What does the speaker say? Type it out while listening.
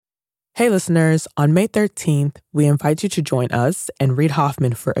Hey listeners, on May 13th, we invite you to join us and Reid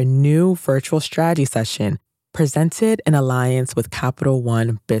Hoffman for a new virtual strategy session presented in alliance with Capital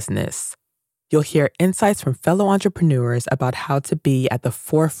One Business. You'll hear insights from fellow entrepreneurs about how to be at the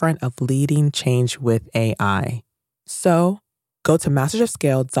forefront of leading change with AI. So, go to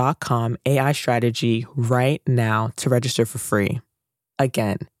mastersofscale.com AI strategy right now to register for free.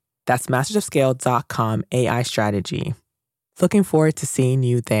 Again, that's mastersofscale.com AI strategy. Looking forward to seeing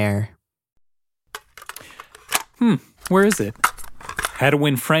you there. Where is it? How to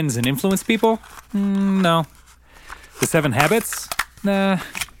Win Friends and Influence People? No. The 7 Habits? Nah.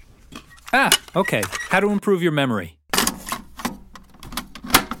 Okay. How to Improve Your Memory.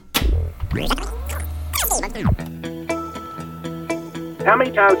 How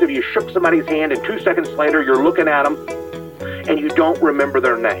many times have you shook somebody's hand and 2 seconds later you're looking at them and you don't remember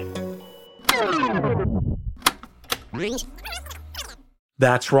their name?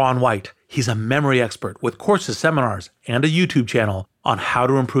 That's Ron White. He's a memory expert with courses, seminars, and a YouTube channel on how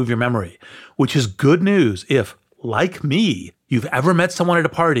to improve your memory, which is good news if, like me, you've ever met someone at a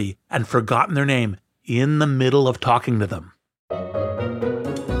party and forgotten their name in the middle of talking to them.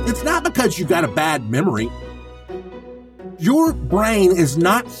 It's not because you got a bad memory. Your brain is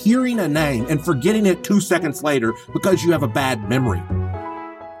not hearing a name and forgetting it 2 seconds later because you have a bad memory.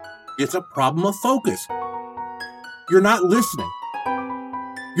 It's a problem of focus. You're not listening.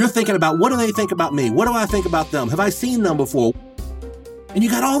 You're thinking about, what do they think about me? What do I think about them? Have I seen them before? And you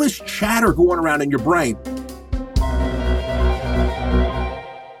got all this chatter going around in your brain.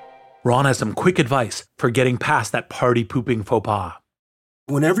 Ron has some quick advice for getting past that party pooping faux pas.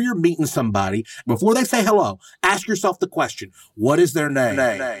 Whenever you're meeting somebody, before they say hello, ask yourself the question, what is their name?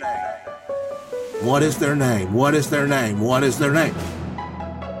 What is their name? What is their name? What is their name?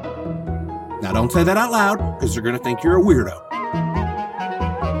 Now, don't say that out loud because they're going to think you're a weirdo.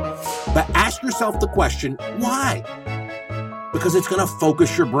 But ask yourself the question, why? Because it's going to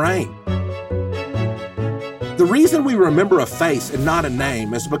focus your brain. The reason we remember a face and not a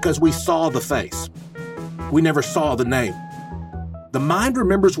name is because we saw the face. We never saw the name. The mind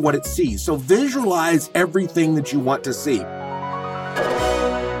remembers what it sees, so visualize everything that you want to see.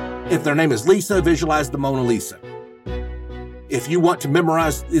 If their name is Lisa, visualize the Mona Lisa. If you want to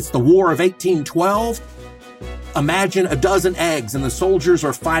memorize, it's the War of 1812, imagine a dozen eggs and the soldiers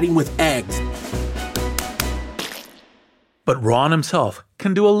are fighting with eggs. But Ron himself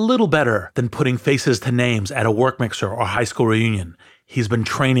can do a little better than putting faces to names at a work mixer or high school reunion. He's been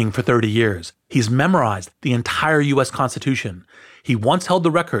training for 30 years. He's memorized the entire U.S. Constitution. He once held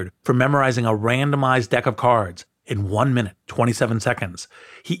the record for memorizing a randomized deck of cards in 1 minute, 27 seconds.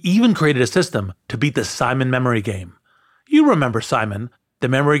 He even created a system to beat the Simon memory game. You remember Simon, the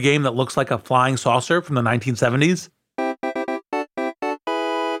memory game that looks like a flying saucer from the 1970s?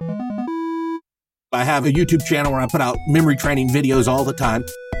 I have a YouTube channel where I put out memory training videos all the time.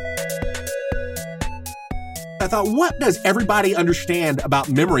 I thought, what does everybody understand about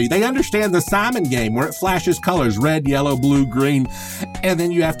memory? They understand the Simon game where it flashes colors, red, yellow, blue, green, and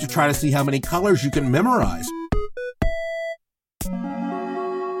then you have to try to see how many colors you can memorize.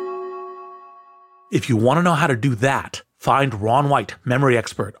 If you want to know how to do that, find Ron White, memory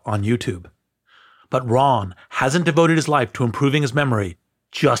expert, on YouTube. But Ron hasn't devoted his life to improving his memory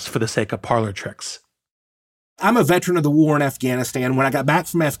just for the sake of parlor tricks. I'm a veteran of the war in Afghanistan. When I got back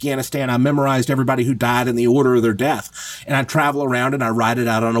from Afghanistan, I memorized everybody who died in the order of their death. And I travel around and I write it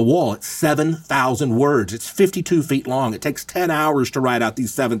out on a wall. It's 7,000 words. It's 52 feet long. It takes 10 hours to write out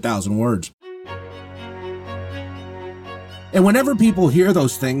these 7,000 words. And whenever people hear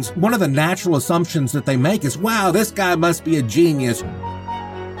those things, one of the natural assumptions that they make is, wow, this guy must be a genius.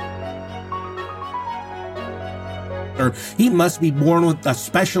 Or he must be born with a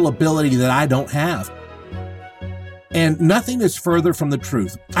special ability that I don't have. And nothing is further from the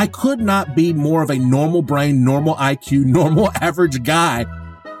truth. I could not be more of a normal brain, normal IQ, normal average guy.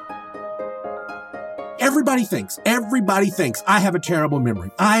 Everybody thinks I have a terrible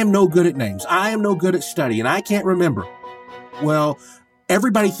memory. I am no good at names. I am no good at studying. I can't remember. Well,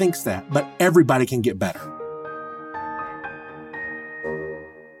 everybody thinks that, but everybody can get better.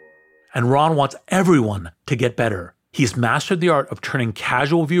 And Ron wants everyone to get better. He's mastered the art of turning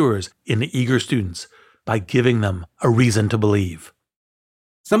casual viewers into eager students by giving them a reason to believe.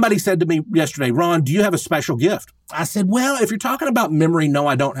 Somebody said to me yesterday, Ron, do you have a special gift? I said, well, if you're talking about memory, no,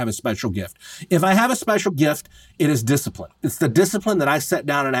 I don't have a special gift. If I have a special gift, it is discipline. It's the discipline that I sat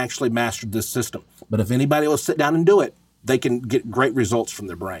down and actually mastered this system. But if anybody will sit down and do it, they can get great results from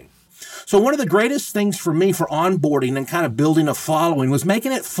their brain. So one of the greatest things for me for onboarding and kind of building a following was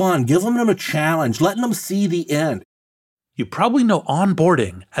making it fun, giving them a challenge, letting them see the end. You probably know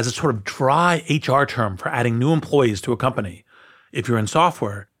onboarding as a sort of dry HR term for adding new employees to a company. If you're in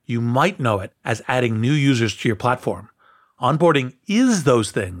software, you might know it as adding new users to your platform. Onboarding is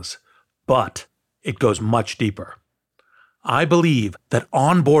those things, but it goes much deeper. I believe that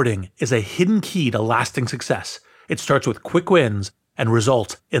onboarding is a hidden key to lasting success. It starts with quick wins and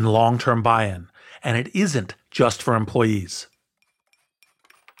results in long-term buy-in, and it isn't just for employees.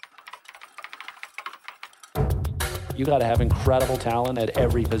 You got to have incredible talent at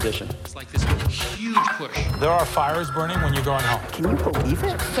every position. It's like this huge push. There are fires burning when you're going home. Can you believe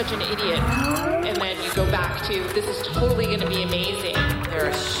it? Such an idiot. And then you go back to, this is totally going to be amazing. There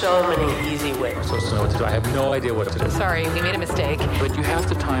are so many easy ways. I'm supposed to know what to do. I have no idea what to do. Sorry, we made a mistake. But you have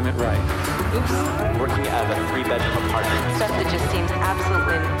to time it right. Oops. Working out of a 3-bedroom apartment. Stuff that just seems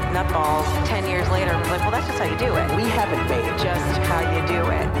absolutely nutballs 10 years later. We're like, well, that's just how you do it. We haven't made Just how you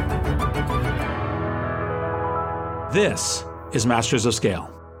do it. This is Masters of Scale.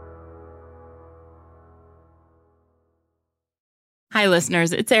 Hi,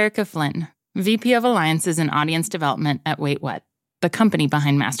 listeners. It's Erica Flynn, VP of Alliances and Audience Development at Wait What, the company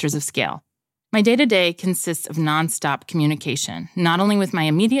behind Masters of Scale. My day-to-day consists of nonstop communication, not only with my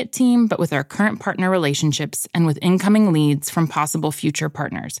immediate team, but with our current partner relationships and with incoming leads from possible future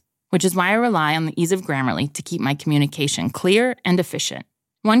partners, which is why I rely on the ease of Grammarly to keep my communication clear and efficient.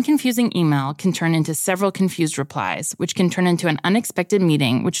 One confusing email can turn into several confused replies, which can turn into an unexpected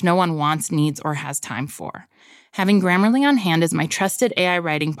meeting which no one wants, needs, or has time for. Having Grammarly on hand as my trusted AI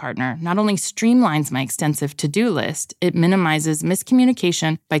writing partner not only streamlines my extensive to-do list, it minimizes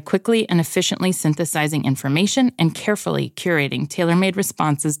miscommunication by quickly and efficiently synthesizing information and carefully curating tailor-made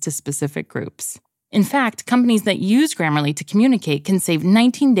responses to specific groups. In fact, companies that use Grammarly to communicate can save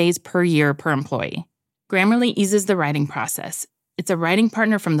 19 days per year per employee. Grammarly eases the writing process. It's a writing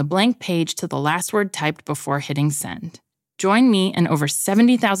partner from the blank page to the last word typed before hitting send. Join me and over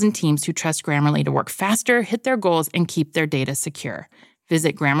 70,000 teams who trust Grammarly to work faster, hit their goals, and keep their data secure.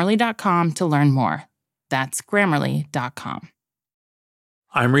 Visit Grammarly.com to learn more. That's Grammarly.com.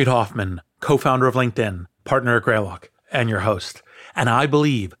 I'm Reid Hoffman, co-founder of LinkedIn, partner at Greylock, and your host. And I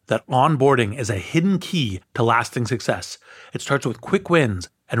believe that onboarding is a hidden key to lasting success. It starts with quick wins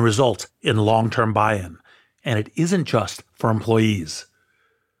and results in long-term buy-in. And it isn't just for employees.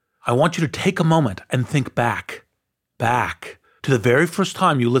 I want you to take a moment and think back to the very first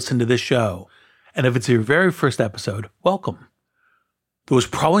time you listened to this show. And if it's your very first episode, welcome. There was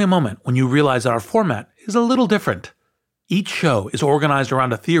probably a moment when you realized that our format is a little different. Each show is organized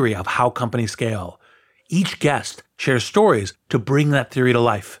around a theory of how companies scale. Each guest shares stories to bring that theory to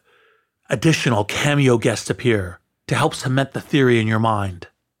life. Additional cameo guests appear to help cement the theory in your mind.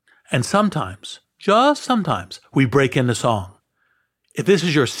 And sometimes, just sometimes, we break into song. If this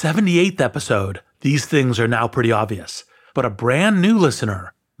is your 78th episode, these things are now pretty obvious. But a brand new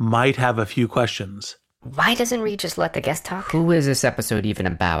listener might have a few questions. Why doesn't Reid just let the guest talk? Who is this episode even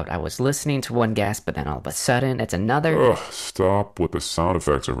about? I was listening to one guest, but then all of a sudden it's another. Ugh, stop with the sound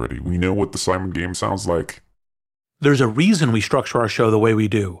effects already. We know what the Simon game sounds like. There's a reason we structure our show the way we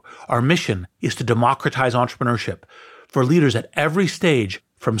do. Our mission is to democratize entrepreneurship for leaders at every stage,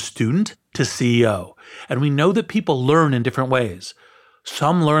 from student to CEO. And we know that people learn in different ways.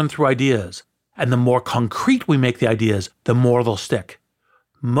 Some learn through ideas, and the more concrete we make the ideas, the more they'll stick.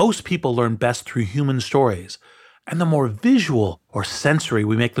 Most people learn best through human stories, and the more visual or sensory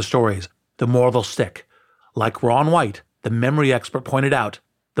we make the stories, the more they'll stick. Like Ron White, the memory expert, pointed out,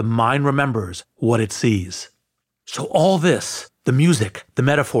 the mind remembers what it sees. So all this, the music, the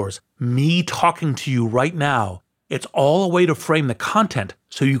metaphors, me talking to you right now, it's all a way to frame the content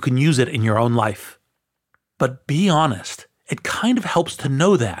so you can use it in your own life. But be honest, it kind of helps to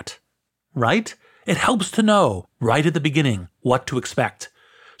know that, right? It helps to know right at the beginning what to expect,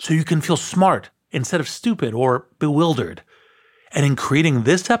 so you can feel smart instead of stupid or bewildered. And in creating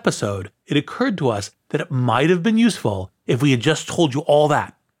this episode, it occurred to us that it might have been useful if we had just told you all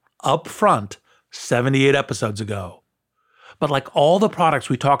that up front 78 episodes ago. But like all the products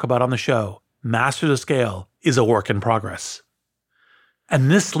we talk about on the show, Masters of Scale is a work in progress. And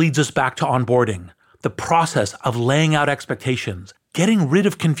this leads us back to onboarding, the process of laying out expectations, getting rid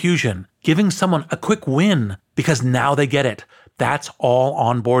of confusion, giving someone a quick win because now they get it. That's all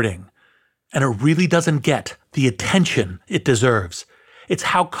onboarding. And it really doesn't get the attention it deserves. It's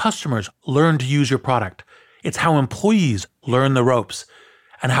how customers learn to use your product. It's how employees learn the ropes.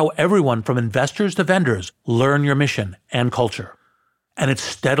 And how everyone from investors to vendors learn your mission and culture. And it's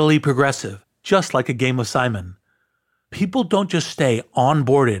steadily progressive, just like a game of Simon. People don't just stay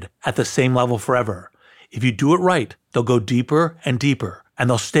onboarded at the same level forever. If you do it right, they'll go deeper and deeper, and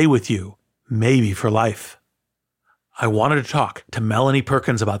they'll stay with you, maybe for life. I wanted to talk to Melanie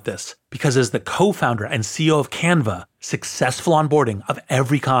Perkins about this because as the co-founder and CEO of Canva, successful onboarding of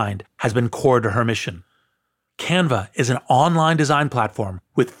every kind has been core to her mission. Canva is an online design platform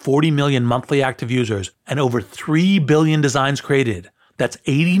with 40 million monthly active users and over 3 billion designs created. That's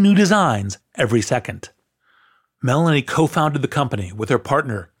 80 new designs every second. Melanie co-founded the company with her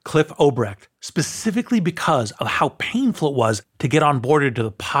partner, Cliff Obrecht, specifically because of how painful it was to get onboarded to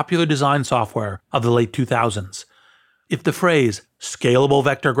the popular design software of the late 2000s. If the phrase scalable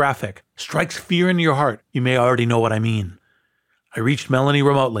vector graphic strikes fear into your heart, you may already know what I mean. I reached Melanie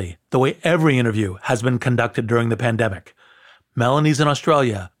remotely, the way every interview has been conducted during the pandemic. Melanie's in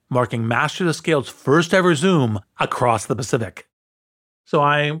Australia, marking Masters of Scale's first ever Zoom across the Pacific. So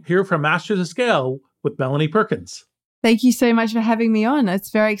I'm here from Masters of Scale with Melanie Perkins. Thank you so much for having me on.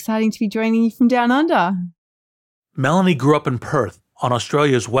 It's very exciting to be joining you from down under. Melanie grew up in Perth on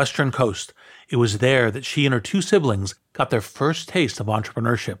Australia's western coast. It was there that she and her 2 siblings got their first taste of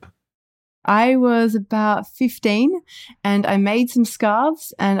entrepreneurship. I was about 15 and I made some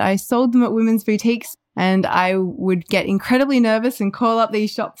scarves and I sold them at women's boutiques, and I would get incredibly nervous and call up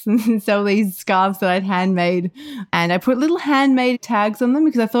these shops and sell these scarves that I'd handmade. And I put little handmade tags on them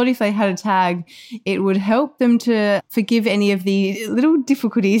because I thought if they had a tag, it would help them to forgive any of the little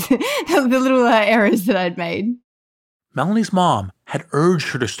difficulties, the little errors that I'd made. Melanie's mom had urged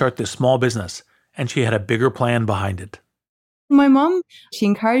her to start this small business, and she had a bigger plan behind it. My mom, she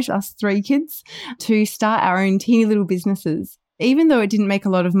encouraged us 3 kids to start our own teeny little businesses. Even though it didn't make a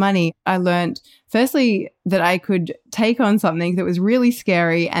lot of money, I learned, firstly, that I could take on something that was really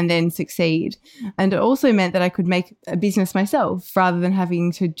scary and then succeed. And it also meant that I could make a business myself rather than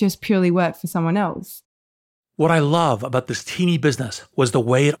having to just purely work for someone else. What I love about this teeny business was the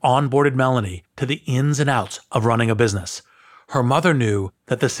way it onboarded Melanie to the ins and outs of running a business. Her mother knew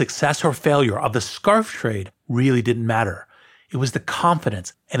that the success or failure of the scarf trade really didn't matter. It was the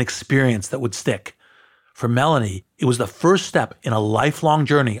confidence and experience that would stick. For Melanie, it was the first step in a lifelong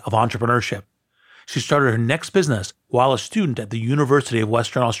journey of entrepreneurship. She started her next business while a student at the University of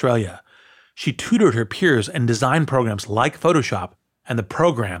Western Australia. She tutored her peers in design programs like Photoshop, and the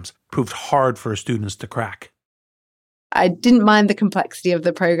programs proved hard for her students to crack. I didn't mind the complexity of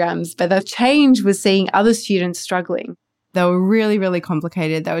the programs, but the change was seeing other students struggling. They were really, really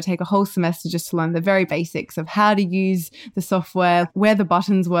complicated. They would take a whole semester just to learn the very basics of how to use the software, where the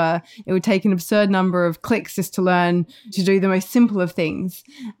buttons were. It would take an absurd number of clicks just to learn to do the most simple of things.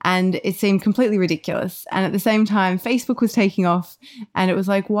 And it seemed completely ridiculous. And at the same time, Facebook was taking off. And it was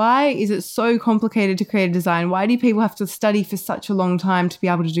like, why is it so complicated to create a design? Why do people have to study for such a long time to be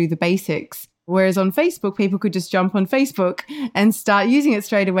able to do the basics? Whereas on Facebook, people could just jump on Facebook and start using it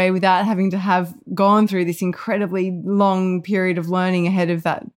straight away without having to have gone through this incredibly long period of learning ahead of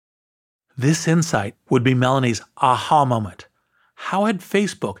that. This insight would be Melanie's aha moment. How had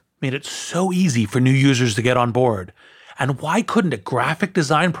Facebook made it so easy for new users to get on board? And why couldn't a graphic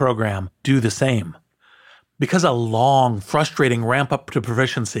design program do the same? Because a long, frustrating ramp up to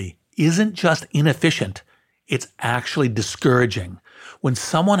proficiency isn't just inefficient, it's actually discouraging. When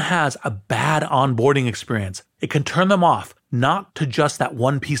someone has a bad onboarding experience, it can turn them off not to just that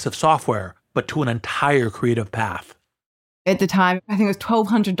one piece of software, but to an entire creative path. At the time, I think it was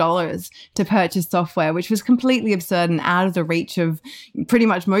 $1,200 to purchase software, which was completely absurd and out of the reach of pretty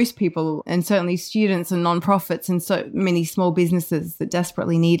much most people, and certainly students and nonprofits and so many small businesses that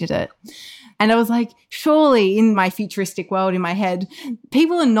desperately needed it. And I was like, surely in my futuristic world in my head,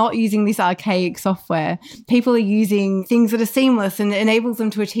 people are not using this archaic software. People are using things that are seamless and enables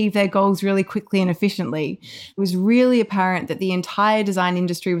them to achieve their goals really quickly and efficiently. It was really apparent that the entire design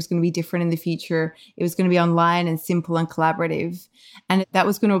industry was going to be different in the future. It was going to be online and simple and collaborative. And that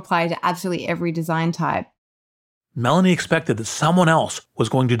was going to apply to absolutely every design type. Melanie expected that someone else was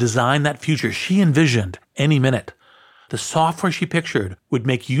going to design that future she envisioned any minute. The software she pictured would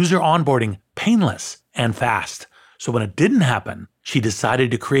make user onboarding painless and fast. So when it didn't happen, she decided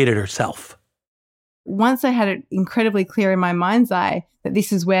to create it herself. Once I had it incredibly clear in my mind's eye that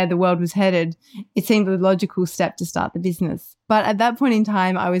this is where the world was headed, it seemed a logical step to start the business. But at that point in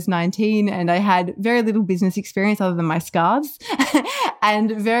time, I was 19 and I had very little business experience other than my scarves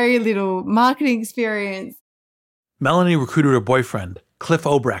and very little marketing experience. Melanie recruited her boyfriend, Cliff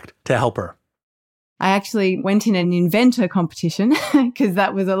Obrecht, to help her. I actually went in an inventor competition because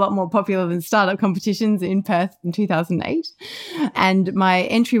that was a lot more popular than startup competitions in Perth in 2008. And my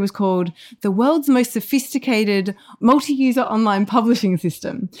entry was called the world's most sophisticated multi-user online publishing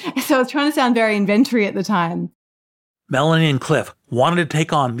system. So I was trying to sound very inventory at the time. Melanie and Cliff wanted to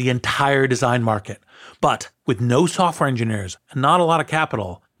take on the entire design market, but with no software engineers and not a lot of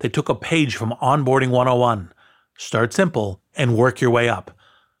capital, they took a page from Onboarding 101. Start simple and work your way up.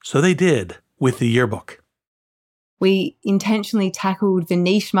 So they did with the yearbook. We intentionally tackled the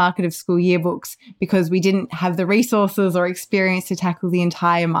niche market of school yearbooks because we didn't have the resources or experience to tackle the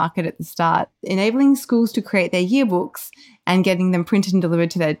entire market at the start, enabling schools to create their yearbooks and getting them printed and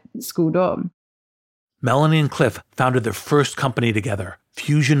delivered to their school door. Melanie and Cliff founded their first company together,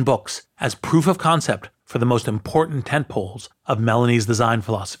 Fusion Books, as proof of concept for the most important tentpoles of Melanie's design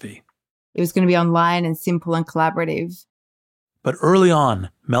philosophy. It was going to be online and simple and collaborative. But early on,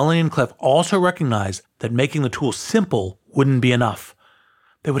 Melanie and Cliff also recognized that making the tool simple wouldn't be enough.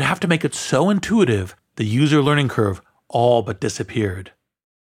 They would have to make it so intuitive, the user learning curve all but disappeared.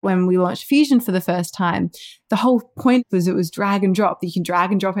 When we launched Fusion for the first time, the whole point was it was drag and drop. You can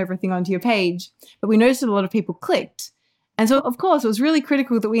drag and drop everything onto your page. But we noticed that a lot of people clicked. And so, of course, it was really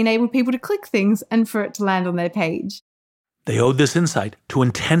critical that we enabled people to click things and for it to land on their page. They owed this insight to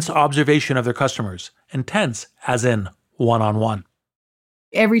intense observation of their customers. Intense as in one-on-one.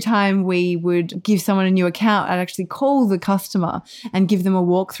 Every time we would give someone a new account, I'd actually call the customer and give them a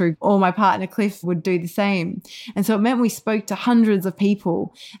walkthrough, or my partner Cliff would do the same. And so it meant we spoke to hundreds of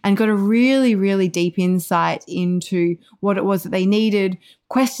people and got a really, really deep insight into what it was that they needed,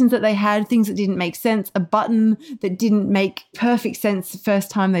 questions that they had, things that didn't make sense, a button that didn't make perfect sense the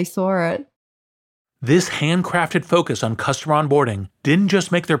first time they saw it. This handcrafted focus on customer onboarding didn't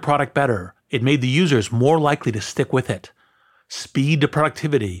just make their product better, it made the users more likely to stick with it. Speed to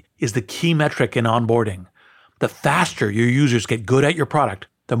productivity is the key metric in onboarding. The faster your users get good at your product,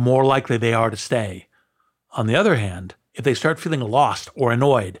 the more likely they are to stay. On the other hand, if they start feeling lost or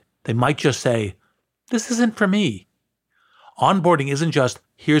annoyed, they might just say, "This isn't for me." Onboarding isn't just,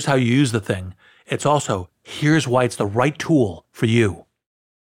 here's how you use the thing. It's also, here's why it's the right tool for you.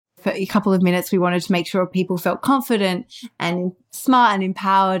 For a couple of minutes, we wanted to make sure people felt confident and smart and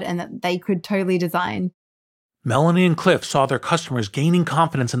empowered and that they could totally design. Melanie and Cliff saw their customers gaining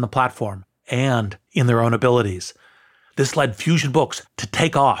confidence in the platform and in their own abilities. This led Fusion Books to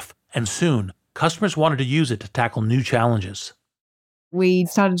take off, and soon, customers wanted to use it to tackle new challenges. We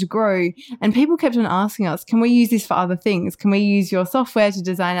started to grow, and people kept on asking us, can we use this for other things? Can we use your software to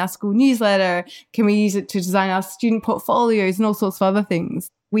design our school newsletter? Can we use it to design our student portfolios and all sorts of other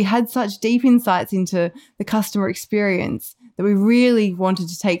things? We had such deep insights into the customer experience that we really wanted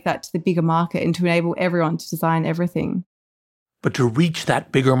to take that to the bigger market and to enable everyone to design everything. But to reach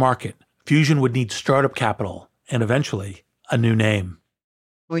that bigger market, Fusion would need startup capital and eventually a new name.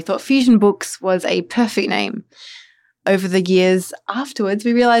 We thought Fusion Books was a perfect name. Over the years afterwards,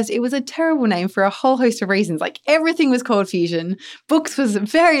 we realized it was a terrible name for a whole host of reasons. Like everything was called Fusion. Books was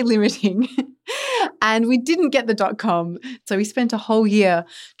very limiting. And we didn't get the .com. So we spent a whole year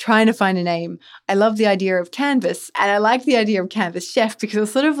trying to find a name. I love the idea of Canvas. And I like the idea of Canvas Chef because it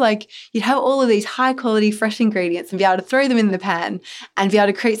was sort of like you'd have all of these high quality, fresh ingredients and be able to throw them in the pan and be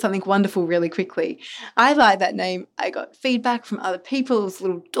able to create something wonderful really quickly. I like that name. I got feedback from other people. It was a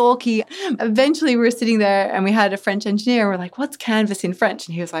little dorky. Eventually we were sitting there and we had a French engineer. And we're like, what's canvas in French?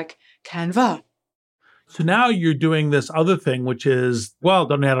 And he was like, Canva. So now you're doing this other thing, which is, well,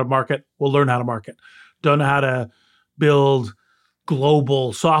 don't know how to market. We'll learn how to market. Don't know how to build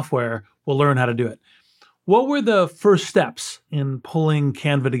global software. We'll learn how to do it. What were the first steps in pulling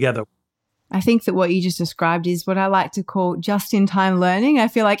Canva together? I think that what you just described is what I like to call just-in-time learning. I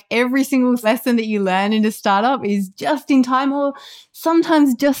feel like every single lesson that you learn in a startup is just in time or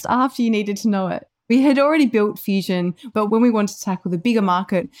sometimes just after you needed to know it. We had already built Fusion, but when we wanted to tackle the bigger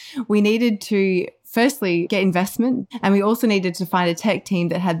market, we needed to firstly get investment, and we also needed to find a tech team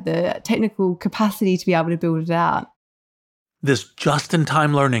that had the technical capacity to be able to build it out. This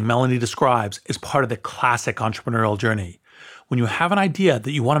just-in-time learning Melanie describes is part of the classic entrepreneurial journey. When you have an idea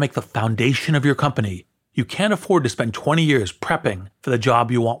that you want to make the foundation of your company, you can't afford to spend 20 years prepping for the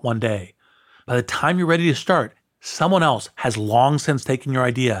job you want one day. By the time you're ready to start, someone else has long since taken your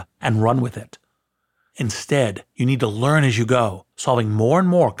idea and run with it. Instead, you need to learn as you go, solving more and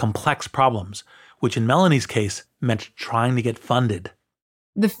more complex problems, which in Melanie's case meant trying to get funded.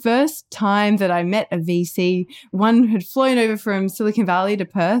 The first time that I met a VC, one had flown over from Silicon Valley to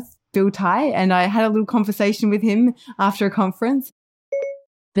Perth, Bill Tai, and I had a little conversation with him after a conference.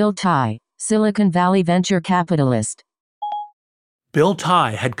 Bill Tai, Silicon Valley venture capitalist. Bill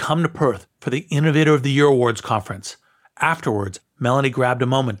Tai had come to Perth for the Innovator of the Year Awards conference. Afterwards, Melanie grabbed a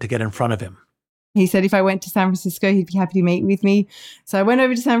moment to get in front of him. He said if I went to San Francisco, he'd be happy to meet with me. So I went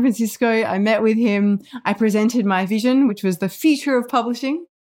over to San Francisco, I met with him, I presented my vision, which was the future of publishing.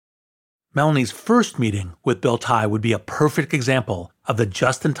 Melanie's first meeting with Bill Tai would be a perfect example of the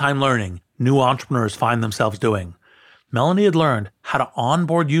just-in-time learning new entrepreneurs find themselves doing. Melanie had learned how to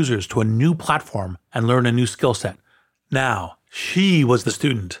onboard users to a new platform and learn a new skill set. Now, she was the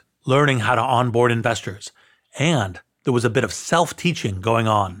student learning how to onboard investors, and there was a bit of self-teaching going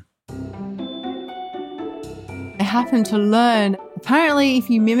on. I happened to learn, apparently if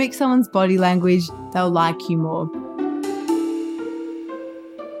you mimic someone's body language, they'll like you more.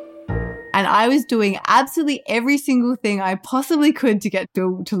 And I was doing absolutely every single thing I possibly could to get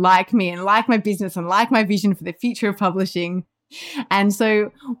to like me and like my business and like my vision for the future of publishing. And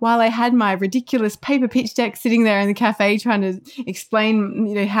so while I had my ridiculous paper pitch deck sitting there in the cafe trying to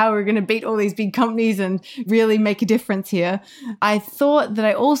explain, how we're going to beat all these big companies and really make a difference here, I thought that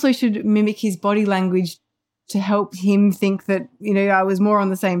I also should mimic his body language to help him think that, I was more on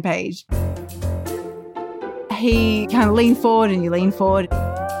the same page. He kind of leaned forward and you lean forward.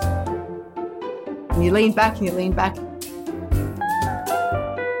 And you lean back and you lean back.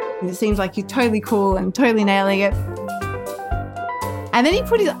 And it seems like you're totally cool and totally nailing it. And then he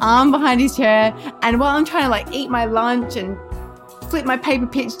put his arm behind his chair, and while I'm trying to eat my lunch and flip my paper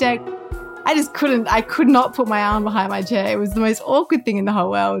pitch deck, I could not put my arm behind my chair. It was the most awkward thing in the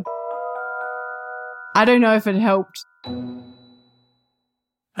whole world. I don't know if it helped.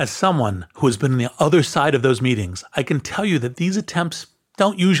 As someone who has been on the other side of those meetings, I can tell you that these attempts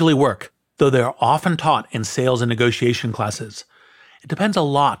don't usually work, though they are often taught in sales and negotiation classes. It depends a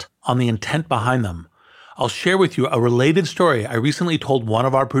lot on the intent behind them. I'll share with you a related story I recently told one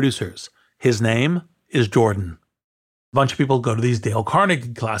of our producers. His name is Jordan. A bunch of people go to these Dale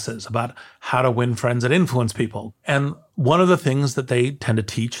Carnegie classes about how to win friends and influence people. And one of the things that they tend to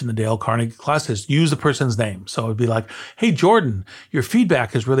teach in the Dale Carnegie class is use the person's name. So it'd be like, hey, Jordan, your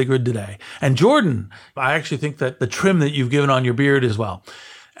feedback is really good today. And Jordan, I actually think that the trim that you've given on your beard as well.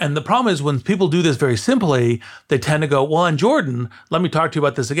 And the problem is when people do this very simply, they tend to go, well, and Jordan, let me talk to you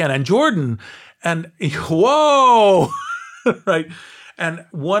about this again. And Jordan, and whoa, right? And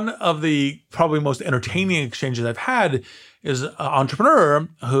one of the probably most entertaining exchanges I've had is an entrepreneur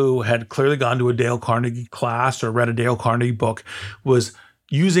who had clearly gone to a Dale Carnegie class or read a Dale Carnegie book, was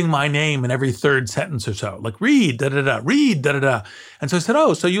using my name in every third sentence or so, like read, da-da-da, read, da-da-da. And so I said,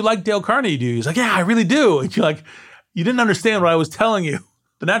 oh, so you like Dale Carnegie, do you? He's like, yeah, I really do. And you're like, you didn't understand what I was telling you.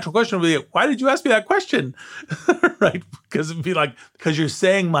 The natural question would be, why did you ask me that question? Right? Because it'd be like, because you're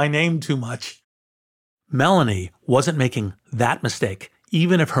saying my name too much. Melanie wasn't making that mistake,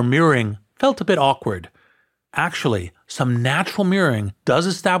 even if her mirroring felt a bit awkward. Actually, some natural mirroring does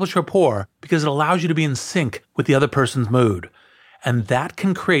establish rapport because it allows you to be in sync with the other person's mood. And that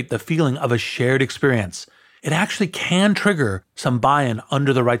can create the feeling of a shared experience. It actually can trigger some buy-in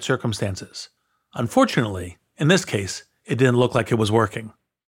under the right circumstances. Unfortunately, in this case, it didn't look like it was working.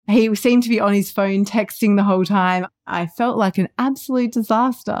 He seemed to be on his phone texting the whole time. I felt like an absolute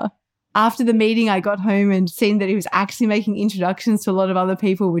disaster. After the meeting, I got home and seen that he was actually making introductions to a lot of other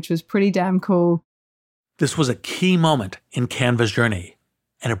people, which was pretty damn cool. This was a key moment in Canva's journey,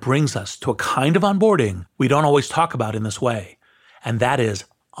 and it brings us to a kind of onboarding we don't always talk about in this way, and that is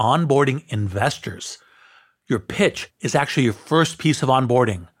onboarding investors. Your pitch is actually your first piece of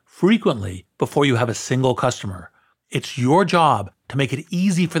onboarding, frequently before you have a single customer. It's your job to make it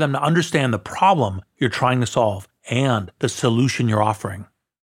easy for them to understand the problem you're trying to solve and the solution you're offering.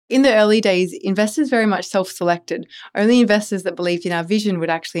 In the early days, investors very much self-selected. Only investors that believed in our vision would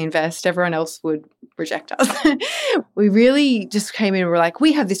actually invest. Everyone else would reject us. We really just came in and were like,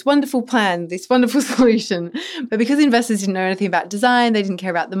 we have this wonderful plan, this wonderful solution. But because investors didn't know anything about design, they didn't care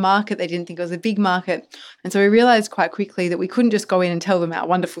about the market, they didn't think it was a big market. And so we realized quite quickly that we couldn't just go in and tell them our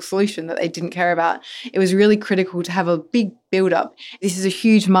wonderful solution that they didn't care about. It was really critical to have a big build-up. This is a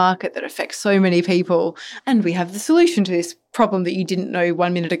huge market that affects so many people, and we have the solution to this problem that you didn't know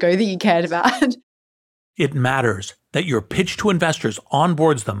 1 minute ago that you cared about. It matters that your pitch to investors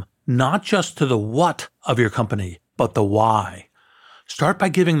onboards them not just to the what of your company, but the why. Start by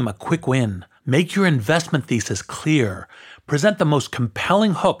giving them a quick win. Make your investment thesis clear. Present the most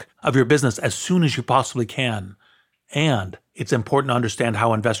compelling hook of your business as soon as you possibly can. And it's important to understand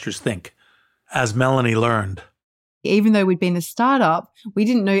how investors think. As Melanie learned, even though we'd been a startup, we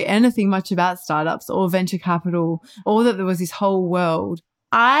didn't know anything much about startups or venture capital, or that there was this whole world.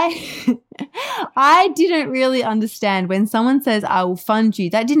 I didn't really understand when someone says, I will fund you.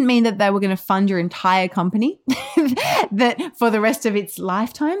 That didn't mean that they were going to fund your entire company that for the rest of its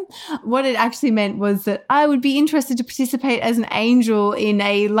lifetime. What it actually meant was that I would be interested to participate as an angel in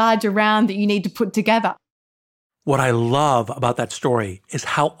a larger round that you need to put together. What I love about that story is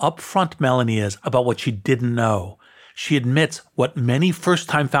how upfront Melanie is about what she didn't know. She admits what many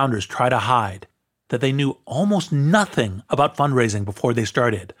first-time founders try to hide, that they knew almost nothing about fundraising before they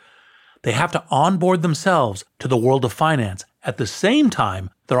started. They have to onboard themselves to the world of finance at the same time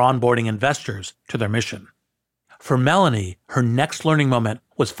they're onboarding investors to their mission. For Melanie, her next learning moment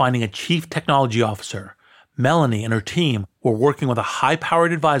was finding a chief technology officer. Melanie and her team were working with a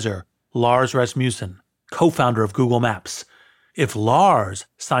high-powered advisor, Lars Rasmussen, co-founder of Google Maps. If Lars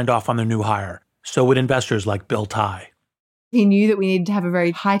signed off on their new hire, so would investors like Bill Tai. He knew that we needed to have a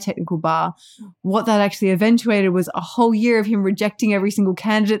very high technical bar. What that actually eventuated was a whole year of him rejecting every single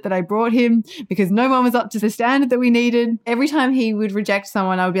candidate that I brought him because no one was up to the standard that we needed. Every time he would reject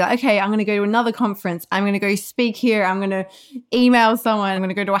someone, I would be like, okay, I'm going to go to another conference. I'm going to go speak here. I'm going to email someone. I'm going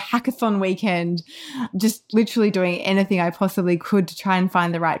to go to a hackathon weekend. Just literally doing anything I possibly could to try and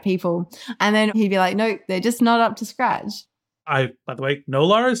find the right people. And then he'd be like, no, they're just not up to scratch. I, by the way, know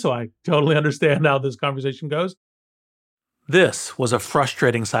Lars, so I totally understand how this conversation goes. This was a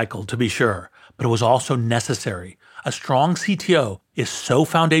frustrating cycle, to be sure, but it was also necessary. A strong CTO is so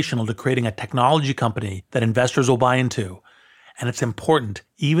foundational to creating a technology company that investors will buy into, and it's important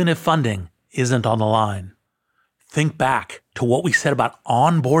even if funding isn't on the line. Think back to what we said about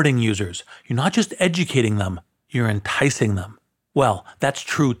onboarding users. You're not just educating them, you're enticing them. Well, that's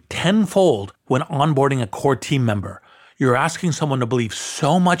true tenfold when onboarding a core team member. You're asking someone to believe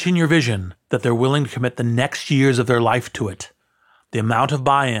so much in your vision that they're willing to commit the next years of their life to it. The amount of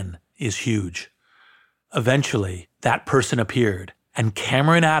buy-in is huge. Eventually, that person appeared, and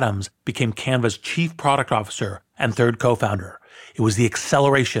Cameron Adams became Canva's chief product officer and third co-founder. It was the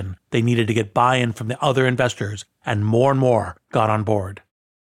acceleration they needed to get buy-in from the other investors, and more got on board.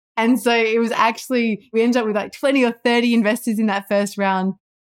 And so it was actually, we ended up with like 20 or 30 investors in that first round.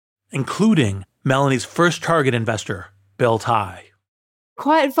 Including Melanie's first target investor, Bill Tai.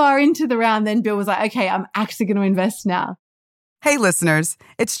 Quite far into the round, then Bill was like, okay, I'm actually going to invest now. Hey, listeners.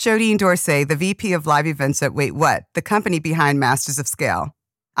 It's Jodine Dorsey, the VP of Live Events at Wait What, the company behind Masters of Scale.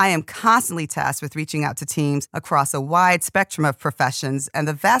 I am constantly tasked with reaching out to teams across a wide spectrum of professions and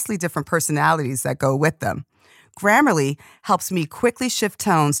the vastly different personalities that go with them. Grammarly helps me quickly shift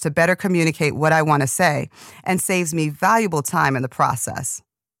tones to better communicate what I want to say and saves me valuable time in the process.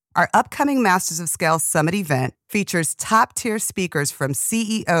 Our upcoming Masters of Scale Summit event features top-tier speakers from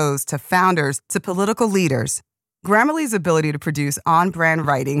CEOs to founders to political leaders. Grammarly's ability to produce on-brand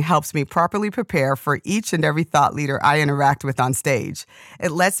writing helps me properly prepare for each and every thought leader I interact with on stage.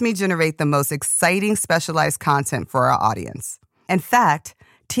 It lets me generate the most exciting specialized content for our audience. In fact,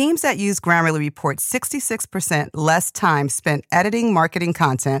 teams that use Grammarly report 66% less time spent editing marketing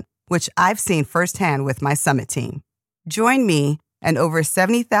content, which I've seen firsthand with my Summit team. Join me and over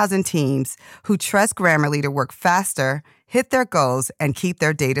 70,000 teams who trust Grammarly to work faster, hit their goals, and keep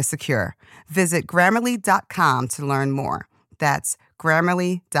their data secure. Visit Grammarly.com to learn more. That's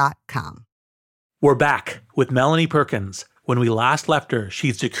Grammarly.com. We're back with Melanie Perkins. When we last left her,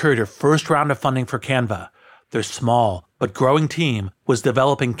 she'd secured her first round of funding for Canva. Their small but growing team was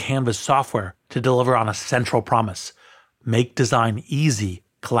developing Canva's software to deliver on a central promise: make design easy,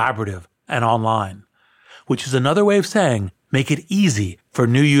 collaborative, and online. Which is another way of saying, make it easy for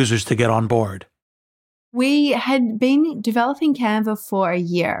new users to get on board. We had been developing Canva for a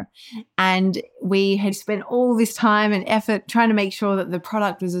year, and we had spent all this time and effort trying to make sure that the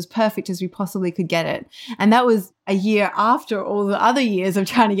product was as perfect as we possibly could get it. And that was a year after all the other years of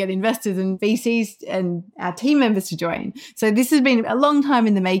trying to get investors and VCs and our team members to join. So this has been a long time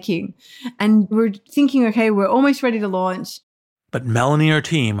in the making. And we're thinking, okay, we're almost ready to launch. But Melanie and her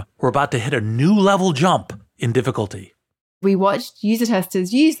team were about to hit a new level jump in difficulty. We watched user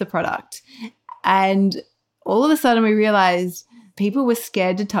testers use the product, and all of a sudden we realized people were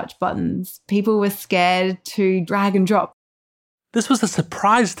scared to touch buttons. People were scared to drag and drop. This was a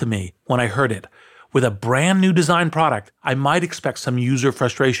surprise to me when I heard it. With a brand new design product, I might expect some user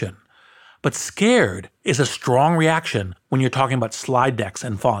frustration. But scared is a strong reaction when you're talking about slide decks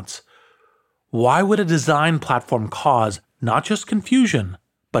and fonts. Why would a design platform cause not just confusion,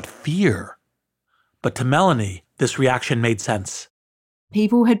 but fear? But to Melanie, this reaction made sense.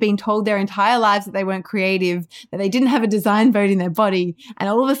 People had been told their entire lives that they weren't creative, that they didn't have a design vote in their body, and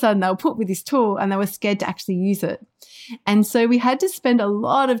all of a sudden they were put with this tool and they were scared to actually use it. And so we had to spend a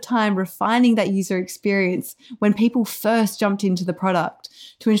lot of time refining that user experience when people first jumped into the product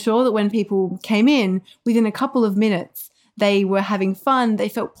to ensure that when people came in, within a couple of minutes, they were having fun, they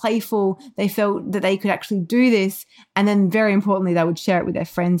felt playful, they felt that they could actually do this, and then very importantly, they would share it with their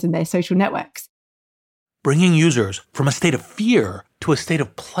friends and their social networks. Bringing users from a state of fear to a state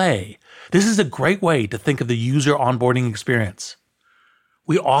of play. This is a great way to think of the user onboarding experience.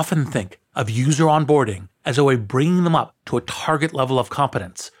 We often think of user onboarding as a way of bringing them up to a target level of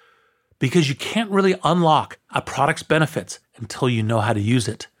competence, because you can't really unlock a product's benefits until you know how to use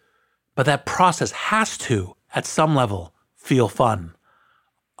it. But that process has to, at some level, feel fun.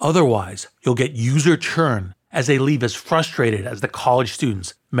 Otherwise, you'll get user churn as they leave as frustrated as the college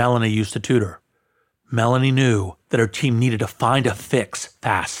students Melanie used to tutor. Melanie knew that her team needed to find a fix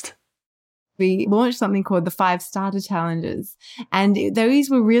fast. We launched something called the 5 Starter Challenges. And those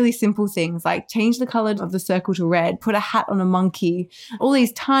were really simple things like change the color of the circle to red, put a hat on a monkey, all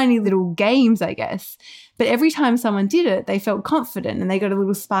these tiny little games, I guess. But every time someone did it, they felt confident and they got a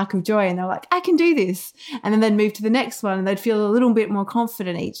little spark of joy and they're like, I can do this. And then they'd move to the next one and they'd feel a little bit more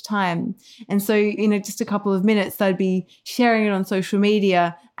confident each time. And so in just a couple of minutes, they'd be sharing it on social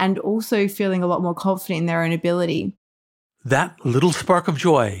media and also feeling a lot more confident in their own ability. That little spark of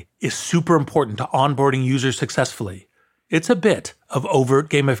joy is super important to onboarding users successfully. It's a bit of overt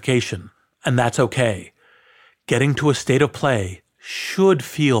gamification, and that's okay. Getting to a state of play should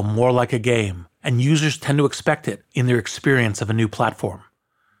feel more like a game, and users tend to expect it in their experience of a new platform.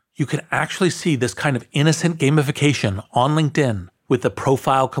 You can actually see this kind of innocent gamification on LinkedIn with the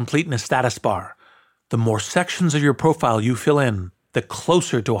profile completeness status bar. The more sections of your profile you fill in, the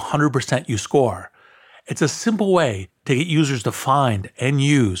closer to 100% you score. It's a simple way to get users to find and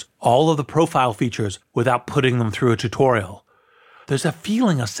use all of the profile features without putting them through a tutorial. There's a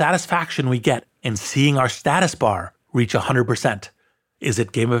feeling of satisfaction we get in seeing our status bar reach 100%. Is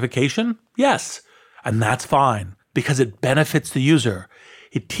it gamification? Yes. And that's fine because it benefits the user.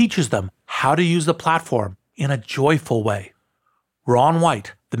 It teaches them how to use the platform in a joyful way. Ron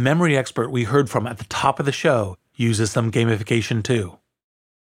White, the memory expert we heard from at the top of the show, uses some gamification too.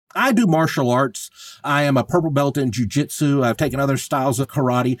 I do martial arts. I am a purple belt in jiu-jitsu. I've taken other styles of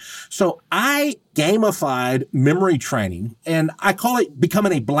karate. So I gamified memory training, and I call it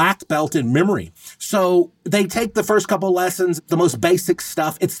becoming a black belt in memory. So they take the first couple lessons, the most basic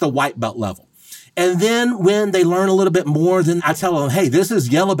stuff. It's the white belt level. And then when they learn a little bit more, then I tell them, hey, this is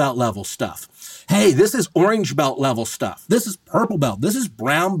yellow belt level stuff. Hey, this is orange belt level stuff. This is purple belt. This is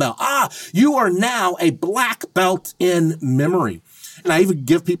brown belt. You are now a black belt in memory. And I even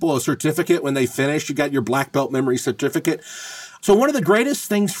give people a certificate when they finish. You got your black belt memory certificate. So one of the greatest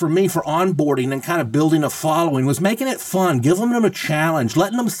things for me for onboarding and kind of building a following was making it fun, giving them a challenge,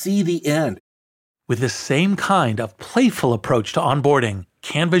 letting them see the end. With this same kind of playful approach to onboarding,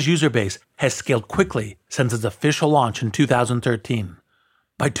 Canva's user base has scaled quickly since its official launch in 2013.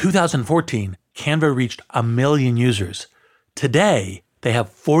 By 2014, Canva reached 1 million users. Today, they have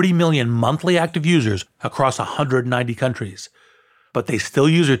 40 million monthly active users across 190 countries. But they still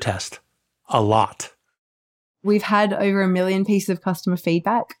user test a lot. We've had over 1 million pieces of customer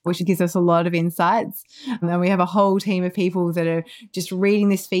feedback, which gives us a lot of insights. And then we have a whole team of people that are just reading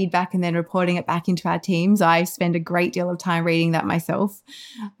this feedback and then reporting it back into our teams. I spend a great deal of time reading that myself.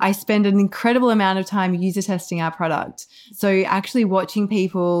 I spend an incredible amount of time user testing our product. So actually watching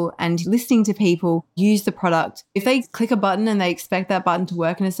people and listening to people use the product. If they click a button and they expect that button to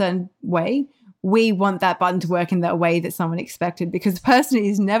work in a certain way, we want that button to work in that way that someone expected, because the person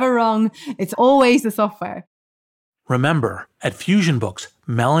is never wrong. It's always the software. Remember, at FusionBooks,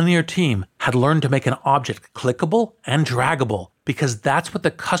 Melanie and her team had learned to make an object clickable and draggable because that's what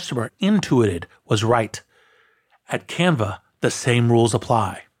the customer intuited was right. At Canva, the same rules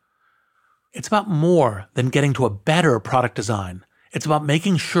apply. It's about more than getting to a better product design. It's about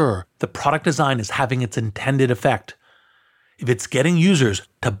making sure the product design is having its intended effect. If it's getting users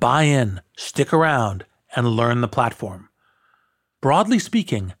to buy in, stick around, and learn the platform. Broadly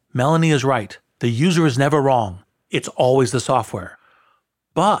speaking, Melanie is right. The user is never wrong. It's always the software.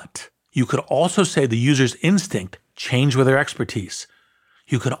 But you could also say the user's instinct changed with their expertise.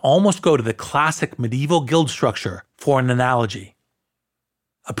 You could almost go to the classic medieval guild structure for an analogy.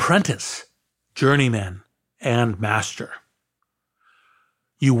 Apprentice, journeyman, and master.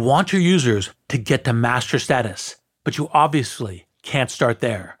 You want your users to get to master status, but you obviously can't start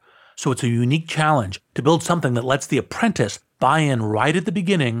there. So it's a unique challenge to build something that lets the apprentice buy in right at the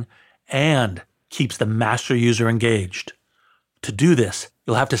beginning and keeps the master user engaged. To do this,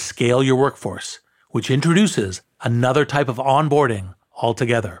 you'll have to scale your workforce, which introduces another type of onboarding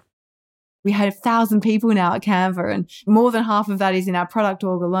altogether. We had 1,000 people now at Canva, and more than half of that is in our product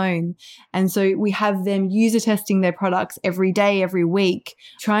org alone. And so we have them user testing their products every day, every week,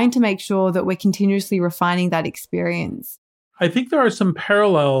 trying to make sure that we're continuously refining that experience. I think there are some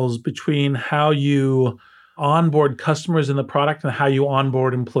parallels between how you onboard customers in the product and how you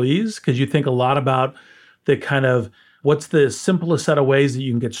onboard employees, because you think a lot about the kind of what's the simplest set of ways that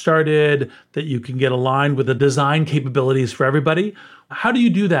you can get started, that you can get aligned with the design capabilities for everybody. How do you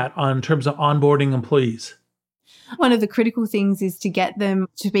do that in terms of onboarding employees? One of the critical things is to get them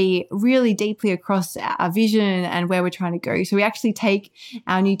to be really deeply across our vision and where we're trying to go. So we actually take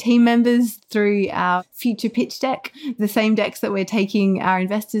our new team members through our future pitch deck, the same decks that we're taking our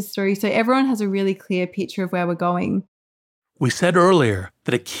investors through. So everyone has a really clear picture of where we're going. We said earlier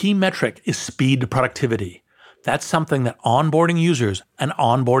that a key metric is speed to productivity. That's something that onboarding users and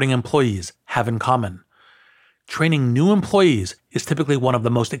onboarding employees have in common. Training new employees is typically one of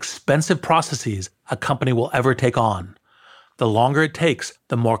the most expensive processes a company will ever take on. The longer it takes,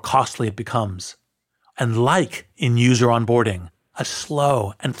 the more costly it becomes. And like in user onboarding, a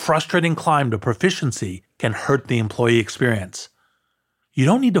slow and frustrating climb to proficiency can hurt the employee experience. You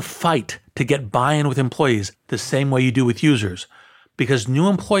don't need to fight to get buy-in with employees the same way you do with users, because new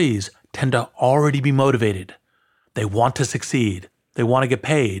employees tend to already be motivated. They want to succeed, they want to get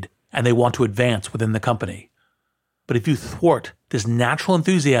paid, and they want to advance within the company. But if you thwart this natural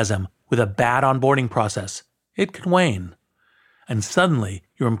enthusiasm with a bad onboarding process, it can wane. And suddenly,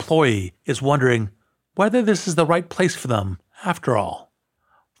 your employee is wondering whether this is the right place for them after all.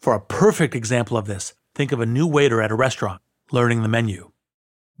 For a perfect example of this, think of a new waiter at a restaurant learning the menu.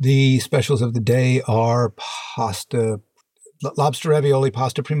 The specials of the day are pasta, lobster ravioli,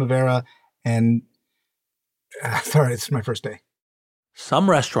 pasta primavera, and sorry, it's my first day. Some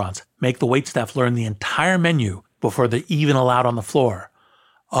restaurants make the waitstaff learn the entire menu before they're even allowed on the floor.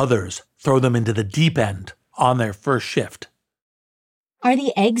 Others throw them into the deep end on their first shift. Are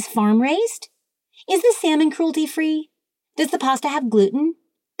the eggs farm-raised? Is the salmon cruelty-free? Does the pasta have gluten?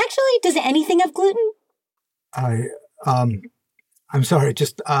 Actually, does anything have gluten? I'm sorry,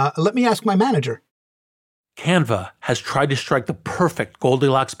 just let me ask my manager. Canva has tried to strike the perfect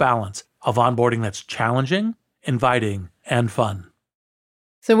Goldilocks balance of onboarding that's challenging, inviting, and fun.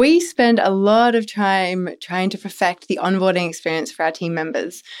 So we spend a lot of time trying to perfect the onboarding experience for our team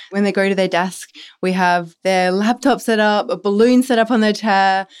members. When they go to their desk, we have their laptop set up, a balloon set up on their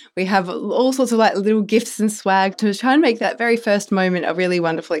chair. We have all sorts of like little gifts and swag to try and make that very first moment a really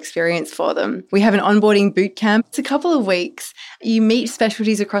wonderful experience for them. We have an onboarding boot camp. It's a couple of weeks. You meet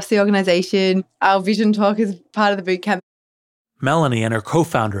specialties across the organization. Our vision talk is part of the boot camp. Melanie and her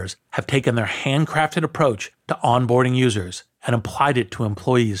co-founders have taken their handcrafted approach to onboarding users and applied it to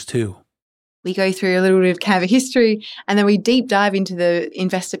employees too. We go through a little bit of Canva history, and then we deep dive into the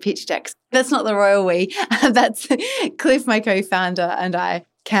investor pitch decks. That's not the royal we. That's Cliff, my co-founder, and I.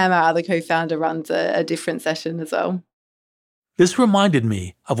 Cam, our other co-founder, runs a different session as well. This reminded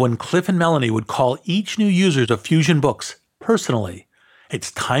me of when Cliff and Melanie would call each new user to Fusion Books personally.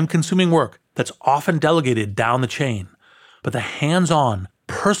 It's time-consuming work that's often delegated down the chain, but the hands-on,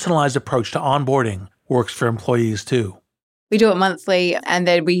 personalized approach to onboarding works for employees too. We do it monthly, and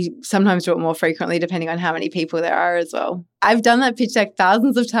then we sometimes do it more frequently depending on how many people there are as well. I've done that pitch deck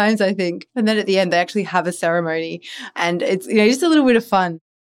thousands of times, I think. And then at the end, they actually have a ceremony, and it's just a little bit of fun.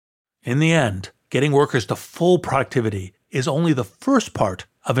 In the end, getting workers to full productivity is only the first part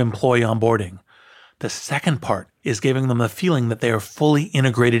of employee onboarding. The second part is giving them the feeling that they are fully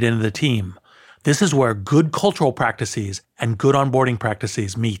integrated into the team. This is where good cultural practices and good onboarding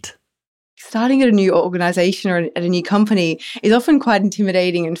practices meet. Starting at a new organization or at a new company is often quite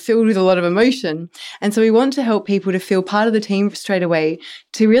intimidating and filled with a lot of emotion. And so we want to help people to feel part of the team straight away,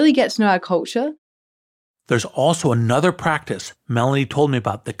 to really get to know our culture. There's also another practice Melanie told me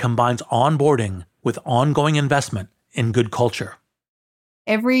about that combines onboarding with ongoing investment in good culture.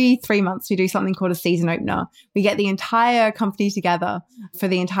 Every 3 months, we do something called a season opener. We get the entire company together for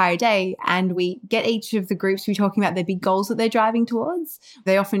the entire day, and we get each of the groups to be talking about their big goals that they're driving towards.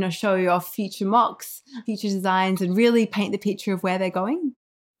 They often show off future mocks, future designs, and really paint the picture of where they're going.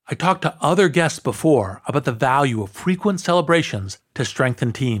 I talked to other guests before about the value of frequent celebrations to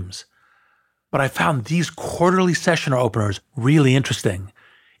strengthen teams. But I found these quarterly session openers really interesting.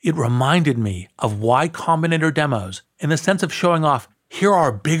 It reminded me of Y Combinator demos in the sense of showing off, here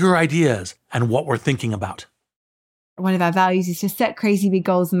are bigger ideas and what we're thinking about. One of our values is to set crazy big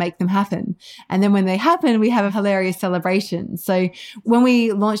goals and make them happen. And then when they happen, we have a hilarious celebration. So when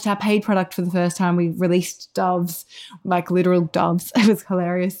we launched our paid product for the first time, we released doves, like literal doves. It was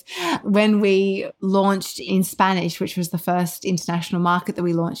hilarious. When we launched in Spanish, which was the first international market that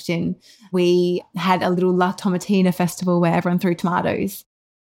we launched in, we had a little La Tomatina festival where everyone threw tomatoes.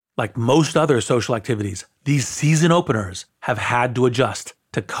 Like most other social activities, these season openers have had to adjust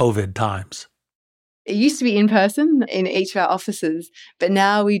to COVID times. It used to be in person in each of our offices, but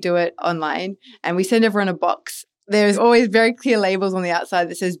now we do it online and we send everyone a box. There's always very clear labels on the outside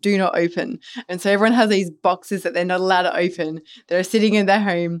that says do not open. And so everyone has these boxes that they're not allowed to open. They're sitting in their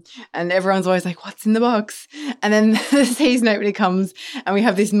home and everyone's always like, what's in the box? And then the season opener comes and we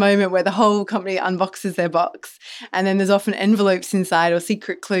have this moment where the whole company unboxes their box. And then there's often envelopes inside or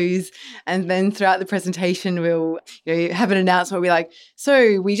secret clues. And then throughout the presentation, we'll have an announcement where we're like,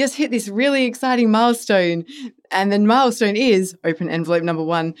 so we just hit this really exciting milestone. And then milestone is open envelope number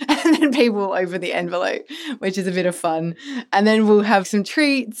 1. And then people will open the envelope, which is a bit of fun. And then we'll have some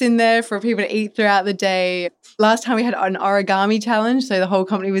treats in there for people to eat throughout the day. Last time we had an origami challenge. So the whole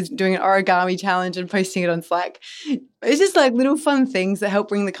company was doing an origami challenge and posting it on Slack. It's just like little fun things that help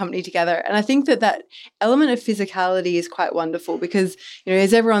bring the company together. And I think that element of physicality is quite wonderful because,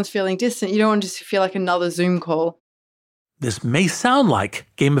 as everyone's feeling distant, you don't want to just feel like another Zoom call. This may sound like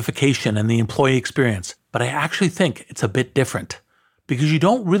gamification and the employee experience, but I actually think it's a bit different because you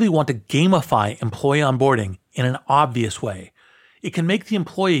don't really want to gamify employee onboarding in an obvious way. It can make the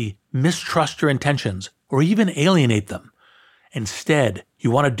employee mistrust your intentions or even alienate them. Instead,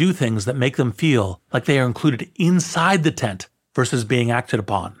 you want to do things that make them feel like they are included inside the tent versus being acted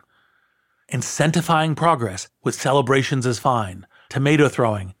upon. Incentivizing progress with celebrations is fine, tomato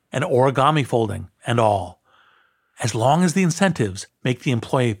throwing and origami folding and all. As long as the incentives make the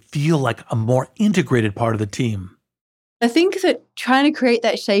employee feel like a more integrated part of the team. I think that trying to create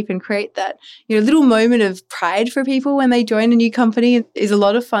that shape and create that little moment of pride for people when they join a new company is a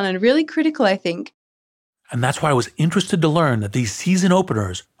lot of fun and really critical, I think. And that's why I was interested to learn that these season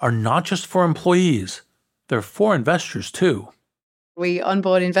openers are not just for employees, they're for investors too. We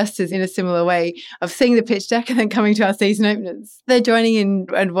onboard investors in a similar way of seeing the pitch deck and then coming to our season openers. They're joining in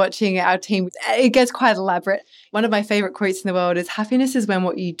and watching our team. It gets quite elaborate. One of my favorite quotes in the world is, happiness is when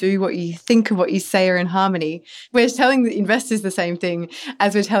what you do, what you think, and what you say are in harmony. We're telling the investors the same thing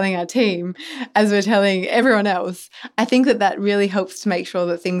as we're telling our team, as we're telling everyone else. I think that really helps to make sure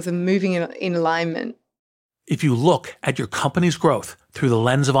that things are moving in alignment. If you look at your company's growth through the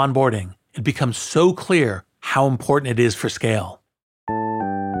lens of onboarding, it becomes so clear how important it is for scale.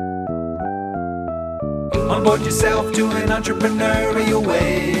 Onboard yourself to an entrepreneurial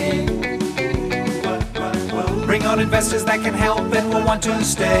way. Bring on investors that can help and will want to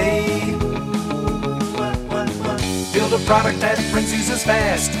stay. Build a product that brings users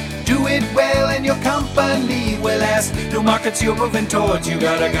fast. Do it well and your company will last. New markets you're moving towards, you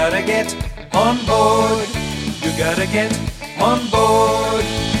gotta get on board. You gotta get on board.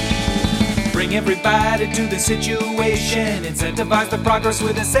 Bring everybody to the situation. Incentivize the progress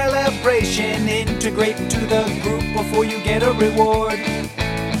with a celebration. Integrate into the group before you get a reward.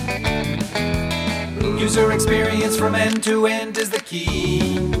 User experience from end to end is the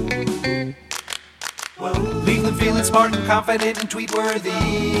key. Leave them feeling smart and confident and tweet-worthy.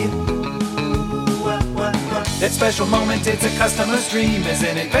 That special moment, it's a customer's dream. As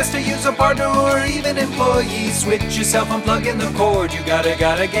an investor, user, partner, or even employee, switch yourself, unplug in the cord. You gotta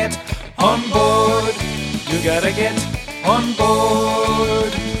get on board. You gotta get on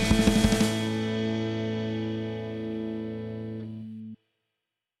board.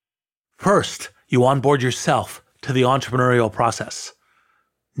 First, you onboard yourself to the entrepreneurial process.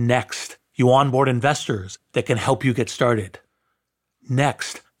 Next, you onboard investors that can help you get started.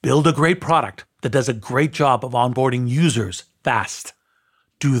 Next, build a great product that does a great job of onboarding users fast.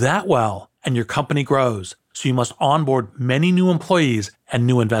 Do that well, and your company grows, so you must onboard many new employees and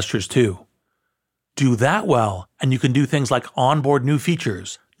new investors too. Do that well, and you can do things like onboard new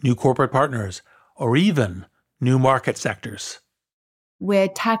features, new corporate partners, or even new market sectors. We're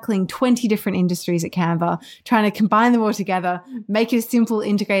tackling 20 different industries at Canva, trying to combine them all together, make it a simple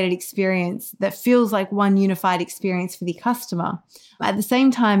integrated experience that feels like one unified experience for the customer. At the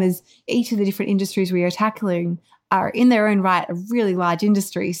same time as each of the different industries we are tackling are in their own right a really large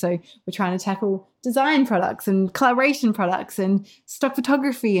industry. So we're trying to tackle design products and collaboration products and stock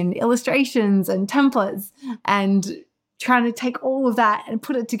photography and illustrations and templates and trying to take all of that and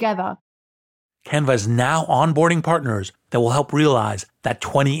put it together. Canva is now onboarding partners that will help realize that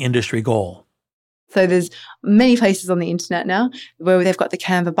 20 industry goal. So there's many places on the internet now where they've got the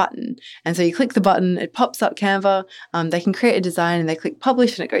Canva button. And so you click the button, it pops up Canva, they can create a design and they click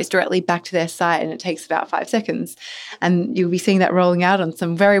publish and it goes directly back to their site and it takes about 5 seconds. And you'll be seeing that rolling out on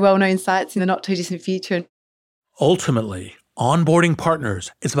some very well-known sites in the not too distant future. Ultimately, onboarding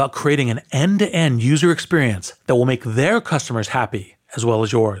partners is about creating an end-to-end user experience that will make their customers happy as well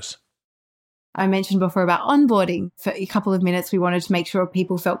as yours. I mentioned before about onboarding. For a couple of minutes, we wanted to make sure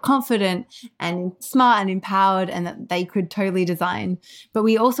people felt confident and smart and empowered and that they could totally design. But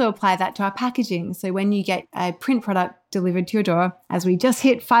we also apply that to our packaging. So when you get a print product delivered to your door. As we just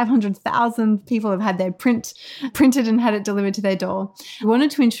hit 500,000 people have had their printed and had it delivered to their door. We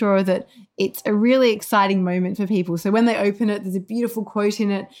wanted to ensure that it's a really exciting moment for people. So when they open it, there's a beautiful quote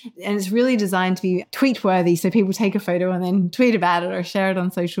in it, and it's really designed to be tweet worthy. So people take a photo and then tweet about it or share it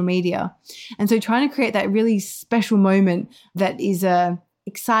on social media. And so trying to create that really special moment that is a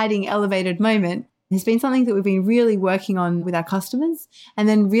exciting, elevated moment has been something that we've been really working on with our customers and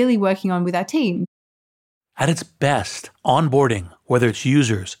then really working on with our team. At its best, onboarding, whether it's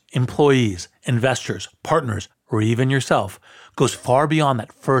users, employees, investors, partners, or even yourself, goes far beyond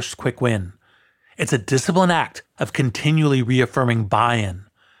that first quick win. It's a disciplined act of continually reaffirming buy-in.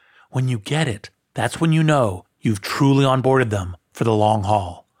 When you get it, that's when you know you've truly onboarded them for the long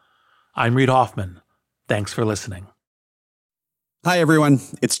haul. I'm Reid Hoffman. Thanks for listening. Hi, everyone.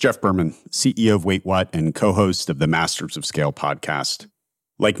 It's Jeff Berman, CEO of Wait What and co-host of the Masters of Scale podcast.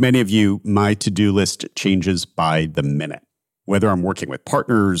 Like many of you, my to-do list changes by the minute. Whether I'm working with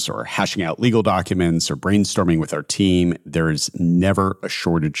partners or hashing out legal documents or brainstorming with our team, there is never a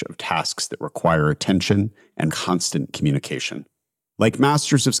shortage of tasks that require attention and constant communication. Like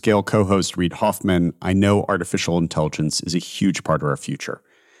Masters of Scale co-host Reid Hoffman, I know artificial intelligence is a huge part of our future,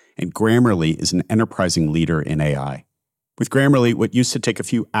 and Grammarly is an enterprising leader in AI. With Grammarly, what used to take a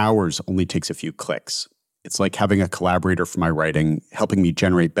few hours only takes a few clicks. It's like having a collaborator for my writing, helping me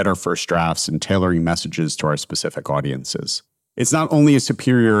generate better first drafts and tailoring messages to our specific audiences. It's not only a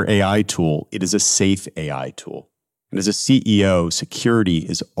superior AI tool, it is a safe AI tool. And as a CEO, security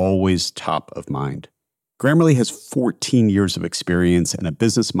is always top of mind. Grammarly has 14 years of experience and a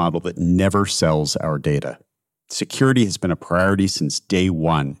business model that never sells our data. Security has been a priority since day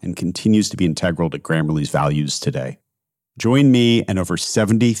one and continues to be integral to Grammarly's values today. Join me and over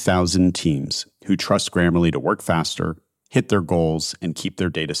 70,000 teams who trust Grammarly to work faster, hit their goals, and keep their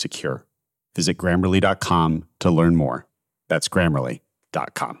data secure. Visit Grammarly.com to learn more. That's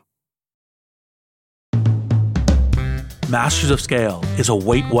Grammarly.com. Masters of Scale is a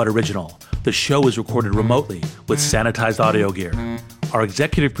Wait What original. The show is recorded remotely with sanitized audio gear. Our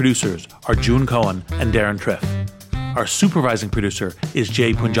executive producers are June Cohen and Darren Triff. Our supervising producer is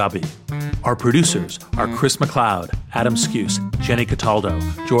Jay Punjabi. Our producers are Chris McLeod, Adam Skuse, Jenny Cataldo,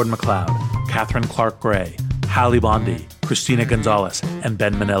 Jordan McLeod, Catherine Clark-Gray, Hallie Bondi, Christina Gonzalez, and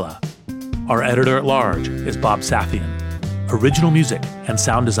Ben Manila. Our editor-at-large is Bob Safian. Original music and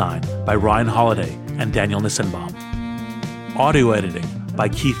sound design by Ryan Holiday and Daniel Nissenbaum. Audio editing by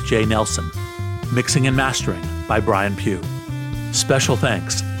Keith J. Nelson. Mixing and mastering by Brian Pugh. Special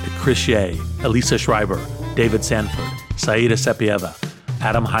thanks to Chris Ye, Elisa Schreiber, David Sanford, Saida Sepieva,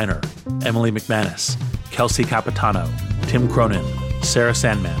 Adam Heiner, Emily McManus, Kelsey Capitano, Tim Cronin, Sarah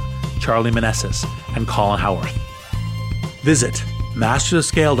Sandman, Charlie Manessis, and Colin Howarth. Visit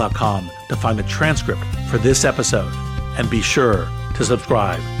mastersofscale.com to find the transcript for this episode, and be sure to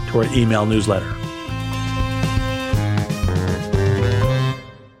subscribe to our email newsletter.